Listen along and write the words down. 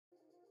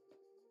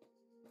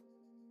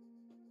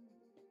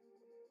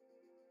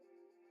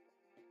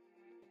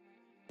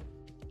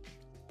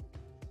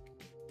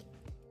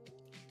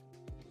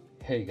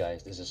Hey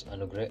guys, this is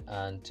Anugrah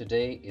and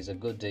today is a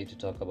good day to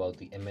talk about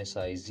the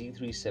MSI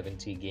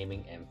Z370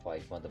 Gaming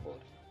M5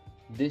 motherboard.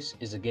 This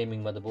is a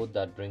gaming motherboard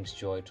that brings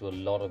joy to a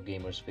lot of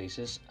gamers'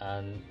 faces,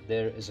 and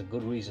there is a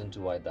good reason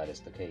to why that is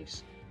the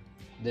case.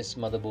 This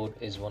motherboard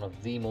is one of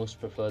the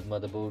most preferred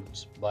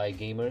motherboards by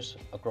gamers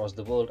across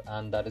the world,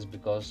 and that is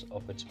because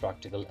of its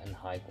practical and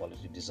high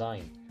quality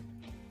design.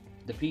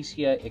 The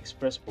PCI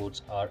Express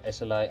ports are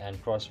SLI and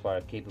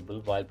Crossfire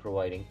capable while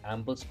providing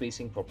ample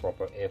spacing for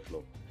proper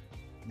airflow.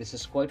 This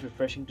is quite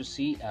refreshing to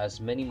see as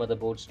many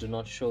motherboards do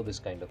not show this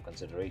kind of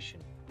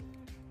consideration.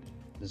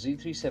 The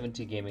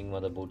Z370 gaming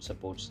motherboard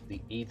supports the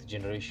 8th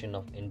generation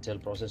of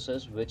Intel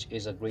processors, which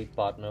is a great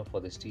partner for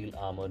the Steel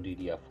Armor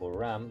DDR4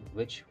 RAM,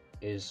 which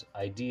is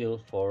ideal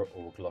for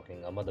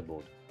overclocking a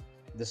motherboard.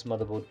 This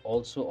motherboard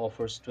also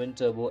offers twin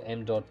turbo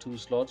M.2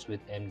 slots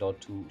with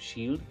M.2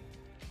 Shield,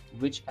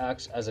 which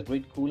acts as a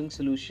great cooling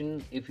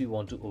solution if you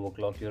want to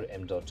overclock your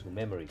M.2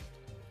 memory.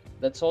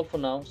 That's all for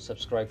now.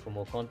 Subscribe for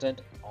more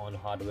content on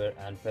hardware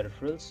and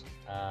peripherals,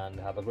 and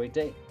have a great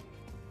day.